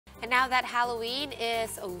And now that Halloween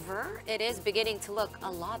is over, it is beginning to look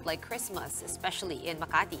a lot like Christmas, especially in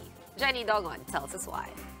Makati. Jenny Dongon tells us why.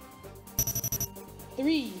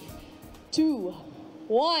 3, 2,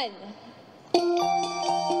 1.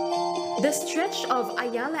 The stretch of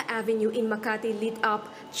Ayala Avenue in Makati lit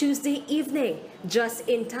up Tuesday evening, just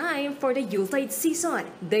in time for the Yuletide season.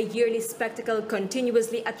 The yearly spectacle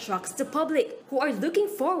continuously attracts the public, who are looking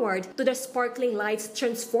forward to the sparkling lights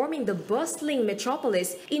transforming the bustling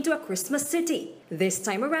metropolis into a Christmas city. This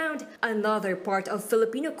time around, another part of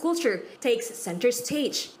Filipino culture takes center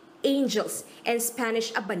stage: angels and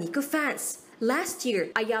Spanish abanico fans. Last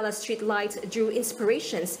year, Ayala street lights drew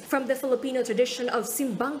inspirations from the Filipino tradition of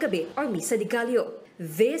Simbang Gabi or Misa de Gallo.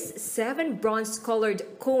 These 7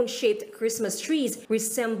 bronze-colored cone-shaped Christmas trees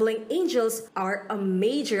resembling angels are a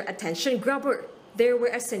major attention grabber. They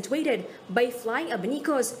were accentuated by flying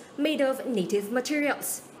abanicos made of native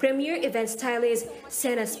materials. Premier event stylist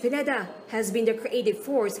Sena Spineda has been the creative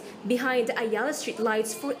force behind the Ayala street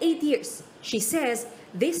lights for 8 years. She says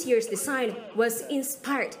this year's design was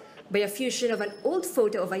inspired by a fusion of an old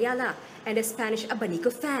photo of Ayala and a Spanish abanico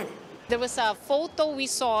fan. There was a photo we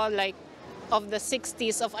saw of the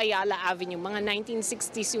 60s of Ayala Avenue, mga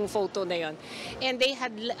 1960s yung photo na yon. And they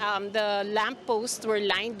had, the lampposts were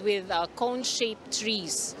lined with cone-shaped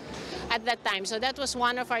trees at that time. So that was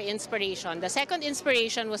one of our inspiration. The second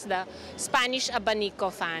inspiration was the Spanish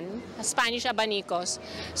abanico fan, Spanish abanicos.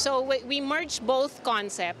 So we merged both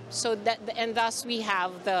concepts, so that, and thus we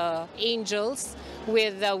have the angels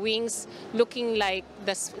with the wings looking like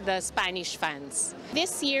the Spanish fans.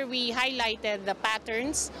 This year we highlighted the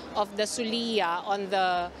patterns of the suliya on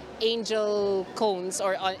the angel cones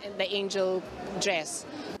or on the angel dress.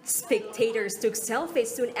 Spectators took selfies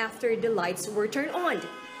soon after the lights were turned on.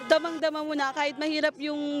 Damang-dama mo na kahit mahirap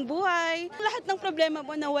yung buhay. Lahat ng problema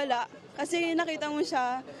mo nawala kasi nakita mo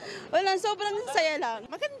siya. Wala, sobrang saya lang.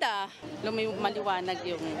 Maganda. Maliwanag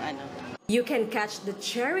yung ano. You can catch the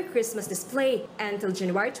Cherry Christmas display until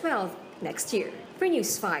January 12 next year. For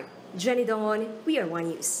News 5, Jenny Dongon, We Are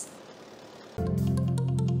One News.